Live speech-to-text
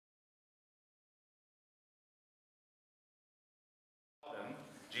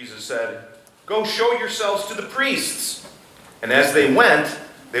Jesus said, "Go show yourselves to the priests." And as they went,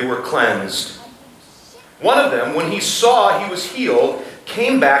 they were cleansed. One of them, when he saw he was healed,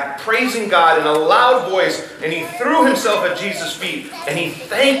 came back praising God in a loud voice, and he threw himself at Jesus' feet, and he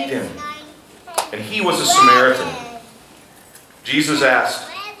thanked him. And he was a Samaritan. Jesus asked,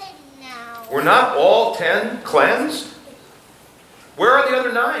 "Were not all 10 cleansed? Where are the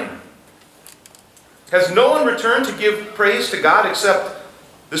other 9? Has no one returned to give praise to God except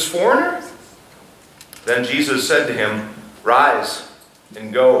this foreigner?" Then Jesus said to him, "Rise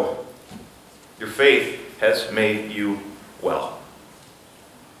and go. Your faith has made you well."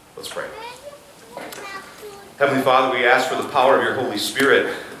 Let's pray. Heavenly Father, we ask for the power of your Holy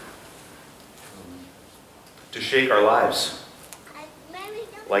Spirit to shake our lives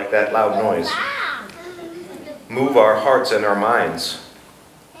like that loud noise. Move our hearts and our minds.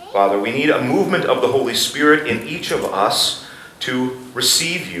 Father, we need a movement of the Holy Spirit in each of us to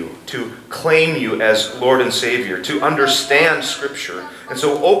receive you, to claim you as Lord and Savior, to understand Scripture. And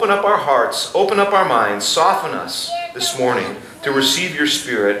so open up our hearts, open up our minds, soften us this morning to receive your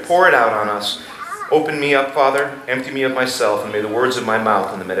Spirit. Pour it out on us. Open me up, Father. Empty me of myself, and may the words of my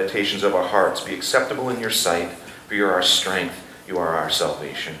mouth and the meditations of our hearts be acceptable in your sight, for you are our strength, you are our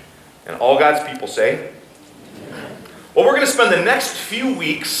salvation. And all God's people say, well, we're going to spend the next few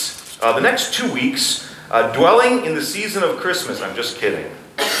weeks, the next 2 weeks, dwelling in the season of Christmas. I'm just kidding.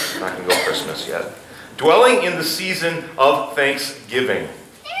 I'm not going to go Christmas yet. Dwelling in the season of Thanksgiving.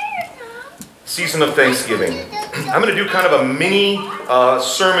 Season of Thanksgiving. I'm going to do kind of a mini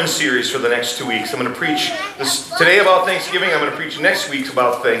sermon series for the next 2 weeks. I'm going to preach today about Thanksgiving. I'm going to preach next week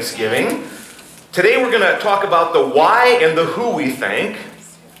about Thanksgiving. Today we're going to talk about the why and the who we thank.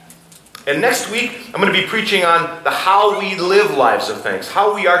 And next week, I'm going to be preaching on the how we live lives of thanks.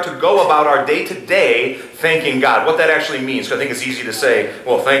 How we are to go about our day-to-day thanking God. What that actually means. So I think it's easy to say,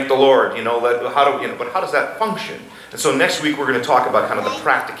 well, thank the Lord. But how does that function? And so next week, we're going to talk about kind of the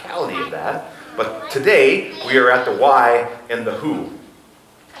practicality of that. But today, we are at the why and the who.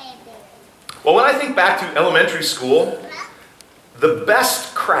 Well, when I think back to elementary school, the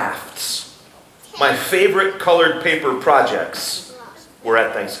best crafts, my favorite colored paper projects, were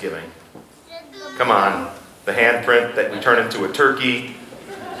at Thanksgiving. Come on, the handprint that we turn into a turkey,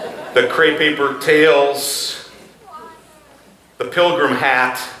 the crepe paper tails, the pilgrim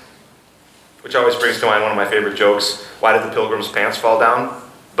hat, which always brings to mind one of my favorite jokes. Why did the pilgrim's pants fall down?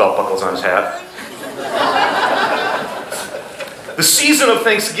 Belt buckles on his hat. The season of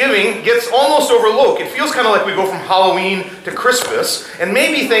Thanksgiving gets almost overlooked. It feels kind of like we go from Halloween to Christmas, and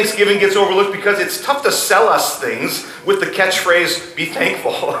maybe Thanksgiving gets overlooked because it's tough to sell us things with the catchphrase, "Be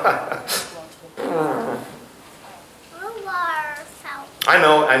thankful." I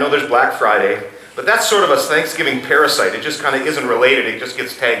know there's Black Friday, but that's sort of a Thanksgiving parasite. It just kind of isn't related, it just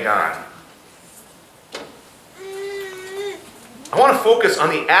gets tagged on. I want to focus on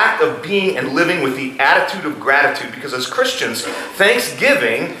the act of being and living with the attitude of gratitude, because as Christians,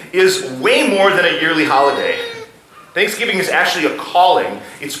 Thanksgiving is way more than a yearly holiday. Thanksgiving is actually a calling.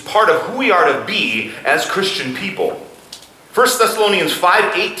 It's part of who we are to be as Christian people. 1 Thessalonians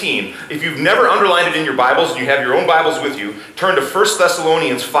 5:18. If you've never underlined it in your Bibles and you have your own Bibles with you, turn to 1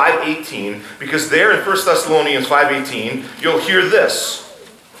 Thessalonians 5:18, because there in 1 Thessalonians 5:18, you'll hear this.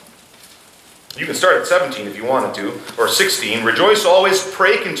 You can start at 17 if you wanted to, or 16. Rejoice always,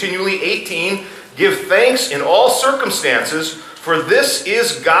 pray continually. 18. Give thanks in all circumstances, for this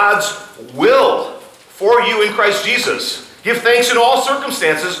is God's will for you in Christ Jesus. Give thanks in all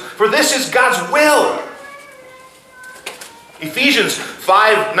circumstances, for this is God's will. Ephesians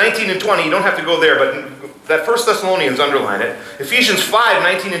 5:19 and 20. You don't have to go there, but that 1 Thessalonians, underline it. Ephesians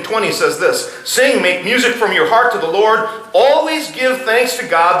 5:19 and 20 says this. Sing, make music from your heart to the Lord. Always give thanks to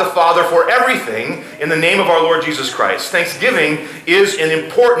God the Father for everything in the name of our Lord Jesus Christ. Thanksgiving is an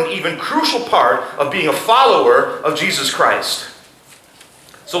important, even crucial part of being a follower of Jesus Christ.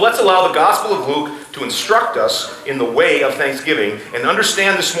 So let's allow the Gospel of Luke to instruct us in the way of thanksgiving and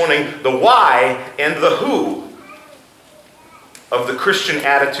understand this morning the why and the who of the Christian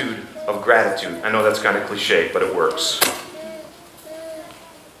attitude of gratitude. I know that's kind of cliche, but it works.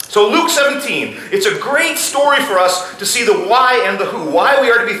 So Luke 17, it's a great story for us to see the why and the who. Why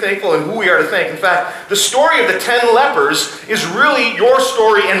we are to be thankful and who we are to thank. In fact, the story of the 10 lepers is really your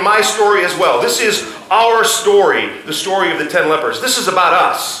story and my story as well. This is our story, the story of the 10 lepers. This is about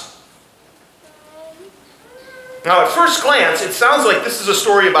us. Now, at first glance, it sounds like this is a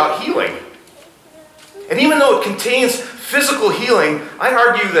story about healing. And even though it contains physical healing, I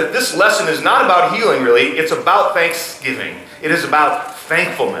argue that this lesson is not about healing, really. It's about thanksgiving. It is about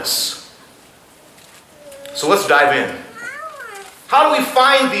thankfulness. So let's dive in. How do we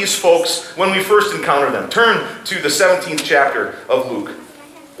find these folks when we first encounter them? Turn to the 17th chapter of Luke.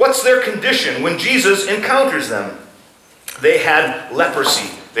 What's their condition when Jesus encounters them? They had leprosy.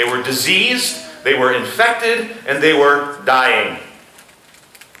 They were diseased, they were infected, and they were dying.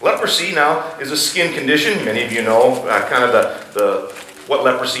 Leprosy now is a skin condition. Many of you know kind of what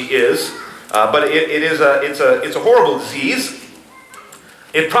leprosy is. But it's a horrible disease.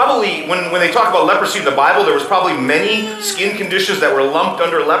 It probably, when they talk about leprosy in the Bible, there was probably many skin conditions that were lumped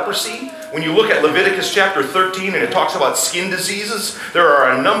under leprosy. When you look at Leviticus chapter 13 and it talks about skin diseases, there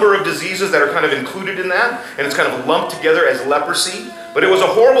are a number of diseases that are kind of included in that, and it's kind of lumped together as leprosy. But it was a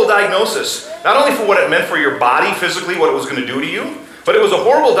horrible diagnosis, not only for what it meant for your body physically, what it was going to do to you, but it was a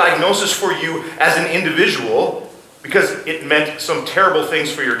horrible diagnosis for you as an individual because it meant some terrible things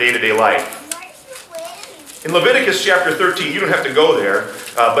for your day-to-day life. In Leviticus chapter 13, you don't have to go there,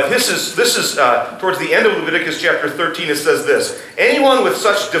 but this is towards the end of Leviticus chapter 13, it says this: anyone with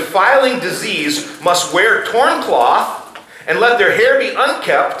such defiling disease must wear torn cloth and let their hair be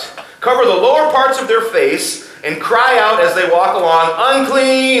unkempt, cover the lower parts of their face, and cry out as they walk along,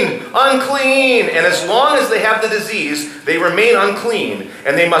 unclean, unclean. And as long as they have the disease, they remain unclean,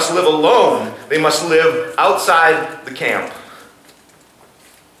 and they must live alone. They must live outside the camp.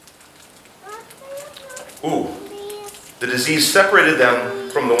 Ooh, the disease separated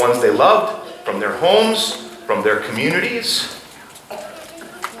them from the ones they loved, from their homes, from their communities.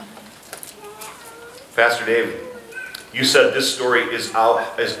 Pastor Dave, you said this story is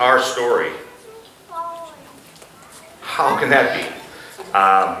our story. How can that be?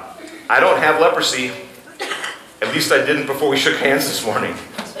 I don't have leprosy. At least I didn't before we shook hands this morning.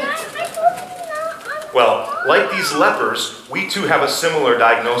 Well, like these lepers, we too have a similar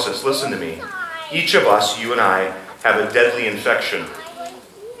diagnosis. Listen to me. Each of us, you and I, have a deadly infection.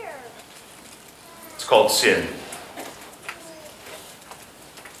 It's called sin.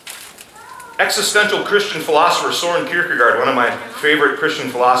 Existential Christian philosopher Soren Kierkegaard, one of my favorite Christian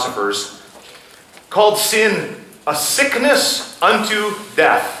philosophers, called sin a sickness unto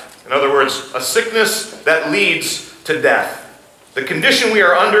death. In other words, a sickness that leads to death. The condition we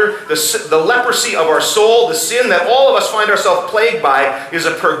are under, the leprosy of our soul, the sin that all of us find ourselves plagued by, is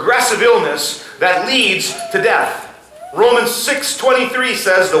a progressive illness that leads to death. Romans 6:23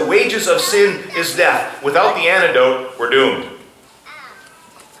 says the wages of sin is death. Without the antidote, we're doomed.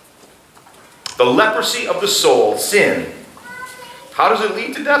 The leprosy of the soul, sin. How does it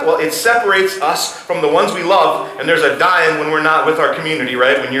lead to death? Well, it separates us from the ones we love, and there's a dying when we're not with our community,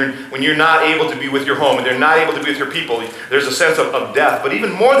 right? When you're not able to be with your home, and they're not able to be with your people, there's a sense of death. But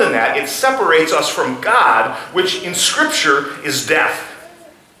even more than that, it separates us from God, which in Scripture is death.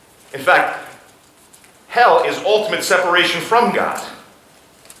 In fact, hell is ultimate separation from God.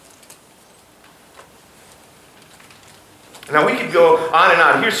 Now we could go on and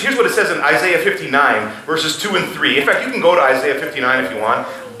on. Here's what it says in Isaiah 59, verses 2 and 3. In fact, you can go to Isaiah 59 if you want.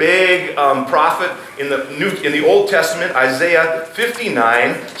 Big prophet in the Old Testament, Isaiah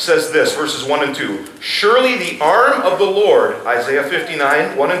 59 says this, verses 1 and 2. Surely the arm of the Lord, Isaiah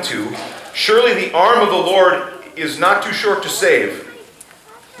 59, 1 and 2. Surely the arm of the Lord is not too short to save,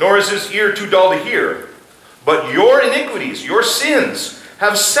 nor is his ear too dull to hear. But your iniquities, your sins,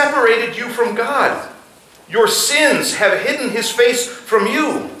 have separated you from God. Your sins have hidden his face from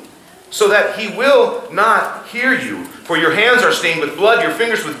you, so that he will not hear you. For your hands are stained with blood, your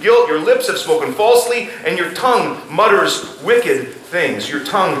fingers with guilt, your lips have spoken falsely, and your tongue mutters wicked things. Your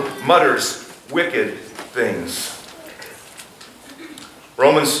tongue mutters wicked things.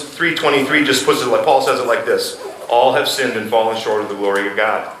 Romans 3:23 just puts it like Paul says it like this: all have sinned and fallen short of the glory of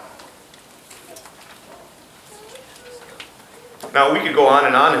God. Now we could go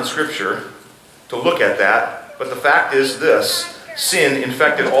on in Scripture to look at that, but the fact is this: sin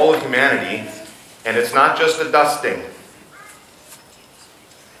infected all of humanity, and it's not just a dusting.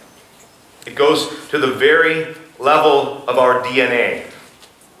 It goes to the very level of our DNA.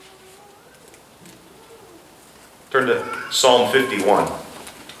 Turn to Psalm 51.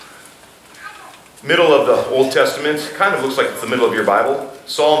 Middle of the Old Testament, kind of looks like it's the middle of your Bible.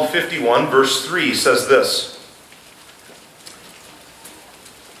 Psalm 51, verse 3 says this: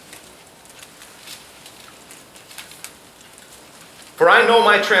 For I know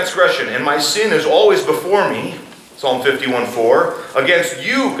my transgression, and my sin is always before me. Psalm 51:4. Against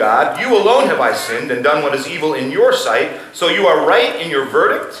you, God, you alone have I sinned and done what is evil in your sight. So you are right in your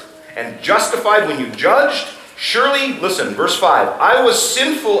verdict and justified when you judged. Surely, listen, verse 5. I was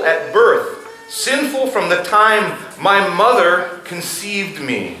sinful at birth, sinful from the time my mother conceived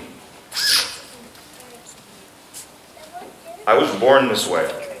me. I was born this way.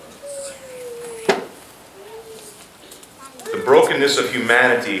 The brokenness of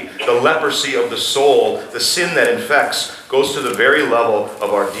humanity, the leprosy of the soul, the sin that infects, goes to the very level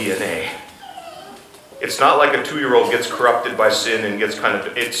of our DNA. It's not like a 2-year-old gets corrupted by sin and gets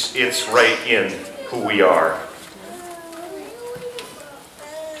it's right in who we are.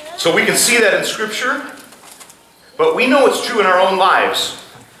 So we can see that in Scripture, but we know it's true in our own lives.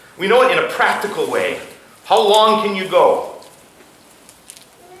 We know it in a practical way. How long can you go?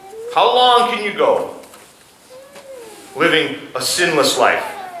 How long can you go living a sinless life?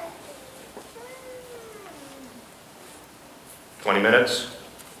 20 minutes?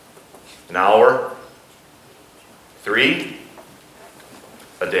 An hour? 3?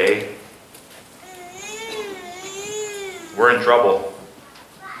 A day? We're in trouble.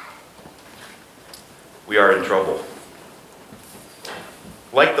 We are in trouble.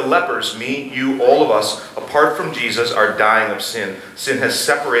 Like the lepers, me, you, all of us, apart from Jesus, are dying of sin. Sin has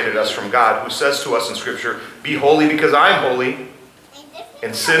separated us from God, who says to us in Scripture, "Be holy because I am holy."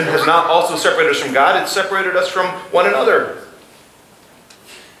 And sin has not also separated us from God, it's separated us from one another.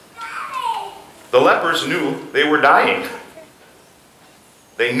 The lepers knew they were dying.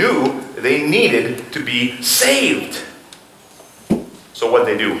 They knew they needed to be saved. So what'd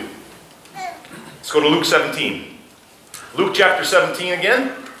they do? Let's go to Luke 17. Luke chapter 17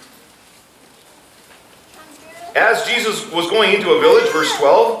 again. As Jesus was going into a village, verse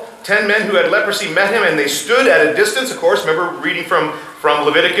 12, 10 men who had leprosy met him, and they stood at a distance. Of course, remember reading from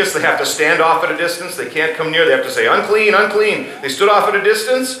Leviticus, they have to stand off at a distance. They can't come near. They have to say, "Unclean, unclean." They stood off at a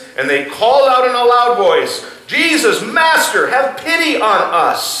distance, and they called out in a loud voice, "Jesus, Master, have pity on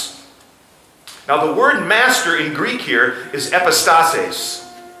us." Now, the word master in Greek here is epistases.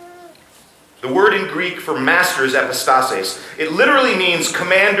 The word in Greek for master is epistases. It literally means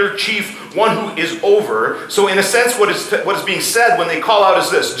commander, chief, one who is over. So in a sense, what is being said when they call out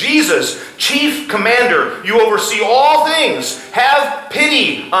is this: "Jesus, chief commander, you oversee all things. Have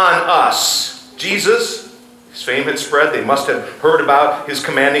pity on us." Jesus, his fame had spread. They must have heard about his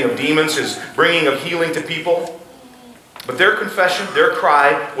commanding of demons, his bringing of healing to people. But their confession, their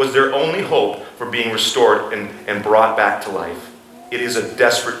cry, was their only hope for being restored and brought back to life. It is a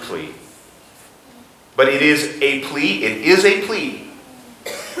desperate plea. But it is a plea,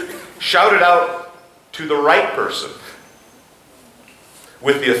 shouted out to the right person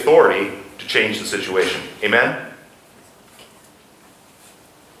with the authority to change the situation. Amen?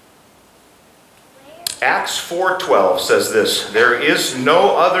 Acts 4:12 says this: "There is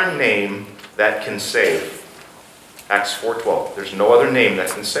no other name that can save." Acts 4:12. There's no other name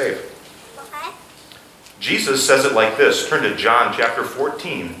that can save. Jesus says it like this. Turn to John chapter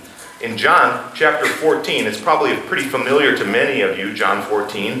 14. In John chapter 14, it's probably pretty familiar to many of you, John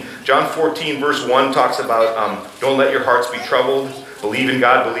 14. John 14 verse 1 talks about, "Don't let your hearts be troubled. Believe in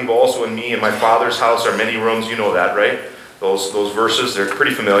God, believe also in me. In my Father's house are many rooms." You know that, right? Those verses, they're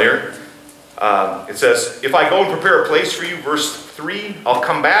pretty familiar. It says, "If I go and prepare a place for you," verse 3, "I'll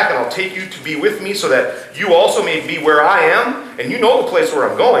come back and I'll take you to be with me so that you also may be where I am. And you know the place where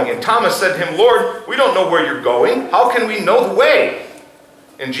I'm going." And Thomas said to him, "Lord, we don't know where you're going. How can we know the way?"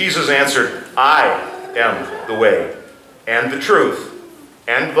 And Jesus answered, "I am the way, and the truth,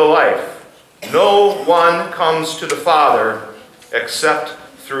 and the life. No one comes to the Father except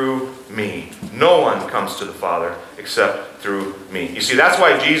through me." No one comes to the Father except through me. You see, that's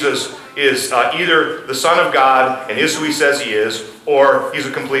why Jesus is either the Son of God and is who he says he is, or he's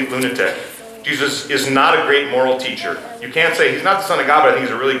a complete lunatic. Jesus is not a great moral teacher. You can't say he's not the Son of God, but I think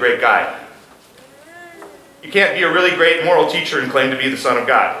he's a really great guy. You can't be a really great moral teacher and claim to be the Son of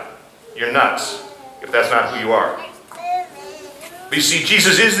God. You're nuts if that's not who you are. But you see,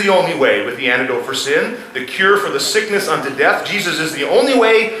 Jesus is the only way with the antidote for sin, the cure for the sickness unto death. Jesus is the only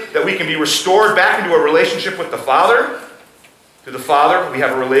way that we can be restored back into a relationship with the Father. To the Father, we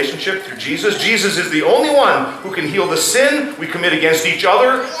have a relationship through Jesus. Jesus is the only one who can heal the sin we commit against each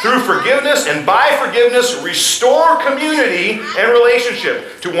other through forgiveness, and by forgiveness, restore community and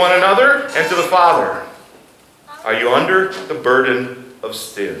relationship to one another and to the Father. Are you under the burden of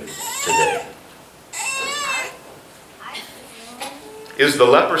sin today? Is the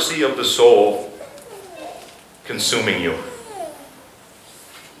leprosy of the soul consuming you?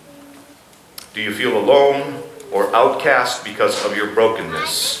 Do you feel alone or outcast because of your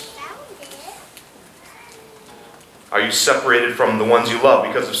brokenness? Are you separated from the ones you love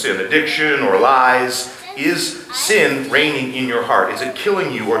because of sin, addiction, or lies? Is sin reigning in your heart? Is it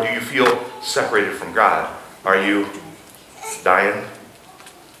killing you, or do you feel separated from God? Are you dying?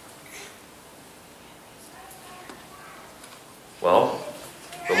 Well,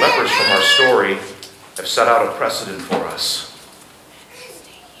 the lepers from our story have set out a precedent for us.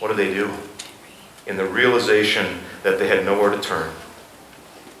 What do? In the realization that they had nowhere to turn.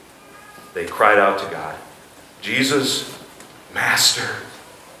 They cried out to God, Jesus, Master,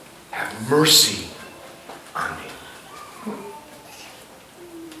 have mercy on me.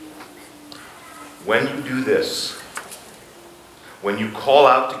 When you do this, when you call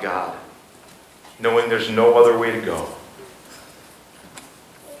out to God, knowing there's no other way to go,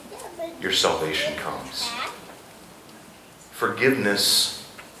 your salvation comes. Forgiveness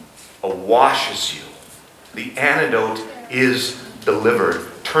washes you. The antidote is delivered.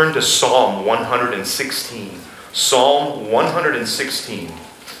 Turn to Psalm 116. Psalm 116,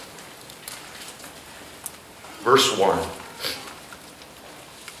 verse 1.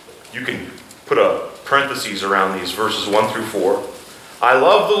 You can put a parentheses around these verses 1 through 4. I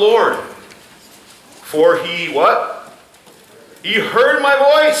love the Lord, for He what? He heard my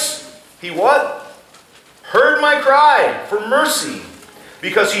voice. He what? Heard my cry for mercy.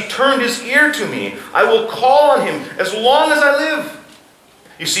 Because He turned His ear to me. I will call on Him as long as I live.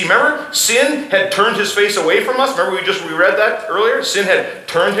 You see, remember, sin had turned His face away from us. Remember we read that earlier? Sin had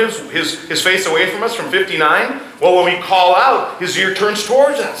turned his face away from us from 59. Well, when we call out, His ear turns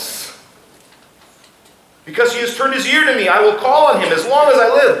towards us. Because He has turned His ear to me, I will call on Him as long as I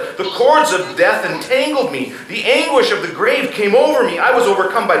live. The cords of death entangled me. The anguish of the grave came over me. I was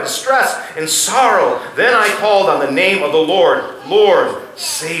overcome by distress and sorrow. Then I called on the name of the Lord. Lord,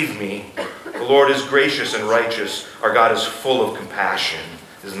 save me. The Lord is gracious and righteous. Our God is full of compassion.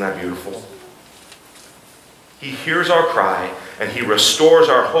 Isn't that beautiful? He hears our cry and He restores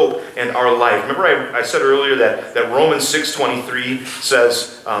our hope and our life. Remember I said earlier that Romans 6:23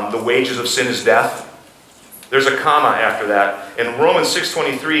 says the wages of sin is death? There's a comma after that. In Romans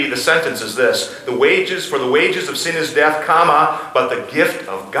 6:23, the sentence is this: for the wages of sin is death, comma, but the gift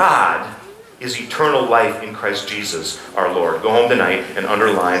of God is eternal life in Christ Jesus our Lord. Go home tonight and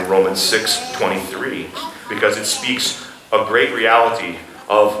underline Romans 6:23, because it speaks a great reality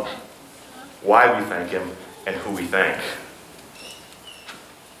of why we thank Him and who we thank.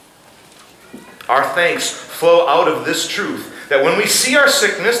 Our thanks flow out of this truth, that when we see our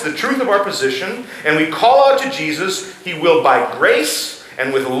sickness, the truth of our position, and we call out to Jesus, He will by grace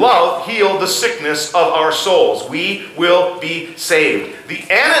and with love heal the sickness of our souls. We will be saved. The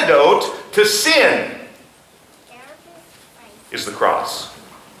antidote to sin is the cross.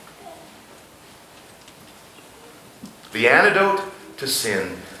 The antidote to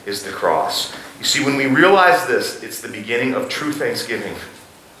sin is the cross. You see, when we realize this, it's the beginning of true thanksgiving,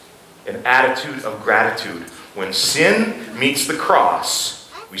 an attitude of gratitude. When sin meets the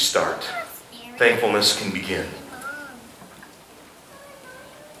cross, we start. Thankfulness can begin.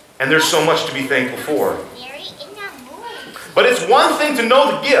 And there's so much to be thankful for. But it's one thing to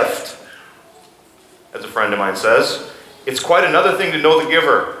know the gift, as a friend of mine says. It's quite another thing to know the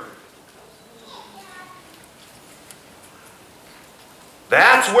giver.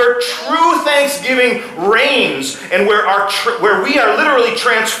 That's where true thanksgiving reigns, and where we are literally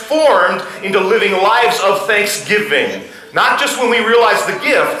transformed into living lives of thanksgiving. Not just when we realize the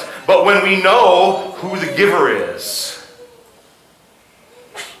gift, but when we know who the giver is.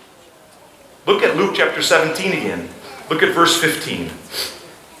 Look at Luke chapter 17 again. Look at verse 15.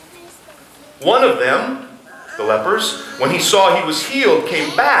 One of them, the lepers, when he saw he was healed,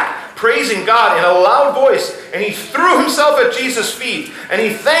 came back, praising God in a loud voice, and he threw himself at Jesus' feet, and he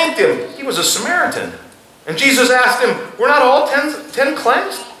thanked Him. He was a Samaritan. And Jesus asked him, were not all 10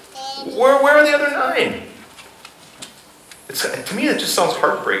 cleansed? Where are the other 9? To me, it just sounds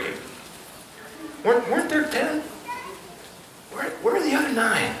heartbreaking. Weren't there 10? Where are the other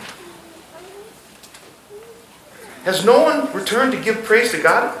 9? Has no one returned to give praise to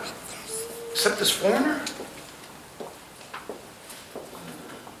God except this foreigner?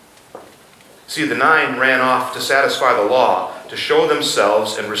 See, the 9 ran off to satisfy the law, to show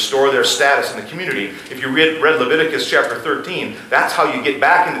themselves and restore their status in the community. If you read Leviticus chapter 13, that's how you get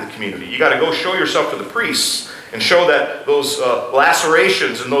back into the community. You got to go show yourself to the priests and show that those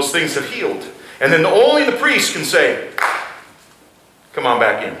lacerations and those things have healed. And then only the priest can say, come on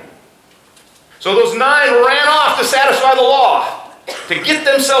back in. So those 9 ran off to satisfy the law, to get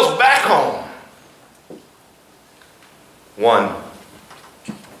themselves back home. 1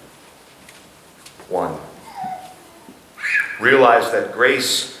 realized that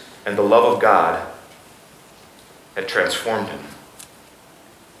grace and the love of God had transformed him,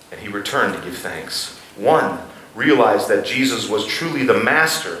 and he returned to give thanks. 1 realized that Jesus was truly the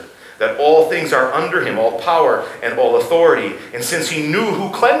Master, that all things are under Him, all power and all authority. And since he knew who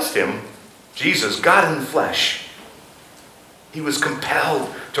cleansed him, Jesus, God in the flesh, he was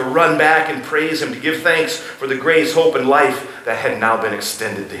compelled to run back and praise Him, to give thanks for the grace, hope, and life that had now been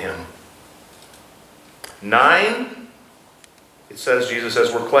extended to him. 9, it says, Jesus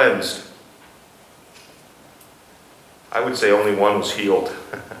says, we're cleansed. I would say only 1 was healed.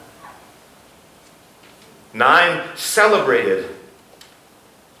 9 celebrated,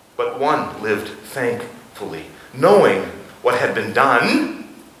 but 1 lived thankfully, knowing what had been done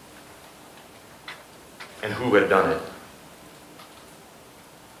and who had done it.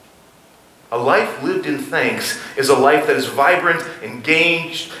 A life lived in thanks is a life that is vibrant,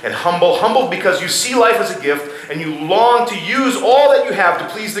 engaged, and humble. Humbled because you see life as a gift and you long to use all that you have to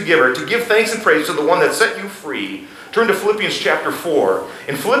please the giver, to give thanks and praise to the one that set you free. Turn to Philippians chapter 4.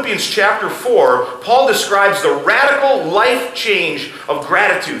 In Philippians chapter 4, Paul describes the radical life change of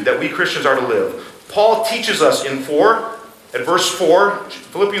gratitude that we Christians are to live. Paul teaches us at verse 4,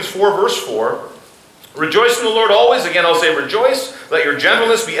 Philippians 4, verse 4, rejoice in the Lord always. Again, I'll say rejoice. Let your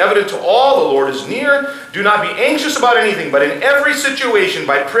gentleness be evident to all. The Lord is near. Do not be anxious about anything, but in every situation,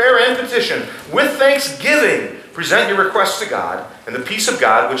 by prayer and petition, with thanksgiving, present your requests to God, and the peace of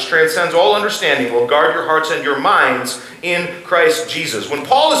God, which transcends all understanding, will guard your hearts and your minds in Christ Jesus. When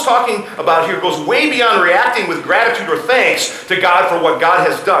Paul is talking about here, goes way beyond reacting with gratitude or thanks to God for what God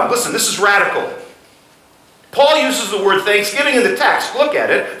has done. Listen, this is radical. Paul uses the word thanksgiving in the text. Look at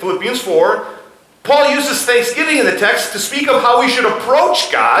it, Philippians 4. Paul uses thanksgiving in the text to speak of how we should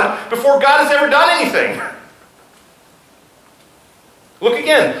approach God before God has ever done anything. Look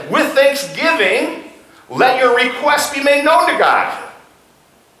again. With thanksgiving, let your requests be made known to God.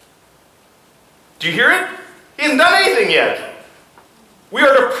 Do you hear it? He hasn't done anything yet. We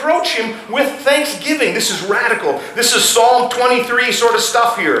are to approach him with thanksgiving. This is radical. This is Psalm 23 sort of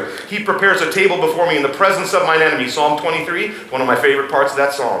stuff here. He prepares a table before me in the presence of mine enemies. Psalm 23, one of my favorite parts of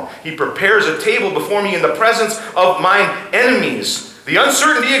that psalm. He prepares a table before me in the presence of mine enemies. The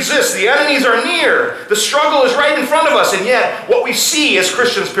uncertainty exists. The enemies are near. The struggle is right in front of us. And yet, what we see as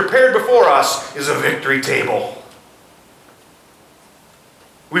Christians prepared before us is a victory table.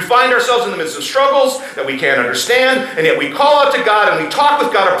 We find ourselves in the midst of struggles that we can't understand, and yet we call out to God and we talk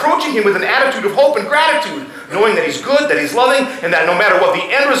with God, approaching him with an attitude of hope and gratitude, knowing that he's good, that he's loving, and that no matter what the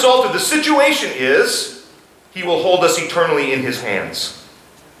end result of the situation is, he will hold us eternally in his hands.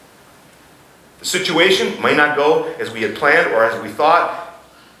 The situation may not go as we had planned or as we thought.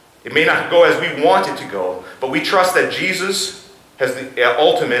 It may not go as we want it to go, but we trust that Jesus has the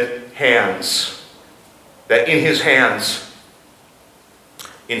ultimate hands, that in his hands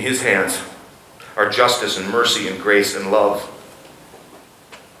are justice and mercy and grace and love.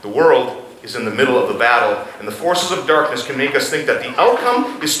 The world is in the middle of the battle, and the forces of darkness can make us think that the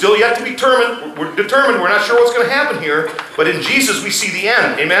outcome is still yet to be determined. We're determined. We're not sure what's going to happen here, but in Jesus we see the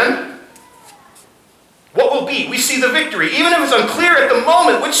end. Amen? What will be? We see the victory. Even if it's unclear at the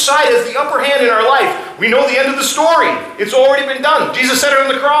moment which side has the upper hand in our life, we know the end of the story. It's already been done. Jesus said it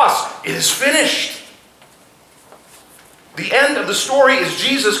on the cross. It is finished. The end of the story is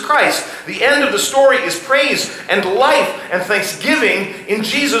Jesus Christ. The end of the story is praise and life and thanksgiving in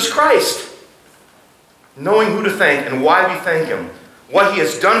Jesus Christ. Knowing who to thank and why we thank him. What he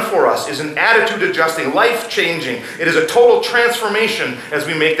has done for us is an attitude adjusting, life changing. It is a total transformation as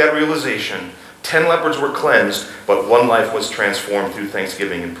we make that realization. 10 lepers were cleansed, but 1 life was transformed through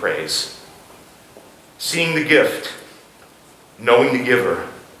thanksgiving and praise. Seeing the gift, knowing the giver,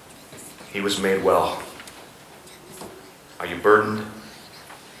 he was made well. Are you burdened?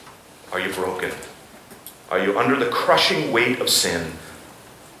 Are you broken? Are you under the crushing weight of sin?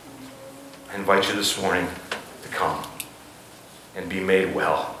 I invite you this morning to come and be made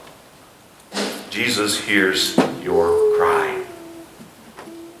well. Jesus hears your cry.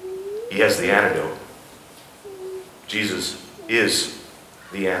 He has the antidote. Jesus is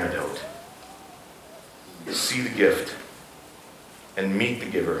the antidote. See the gift and meet the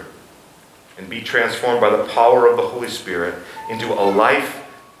giver, and be transformed by the power of the Holy Spirit into a life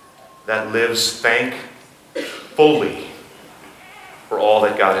that lives thankfully for all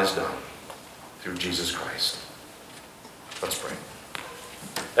that God has done through Jesus Christ. Let's pray.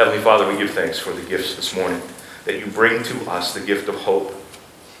 Heavenly Father, we give thanks for the gifts this morning that you bring to us, the gift of hope,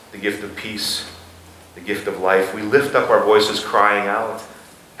 the gift of peace, the gift of life. We lift up our voices crying out,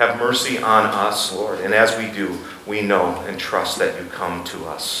 have mercy on us, Lord. And as we do, we know and trust that you come to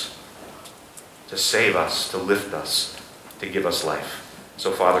us to save us, to lift us, to give us life.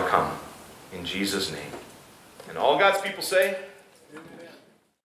 So, Father, come in Jesus' name. And all God's people say,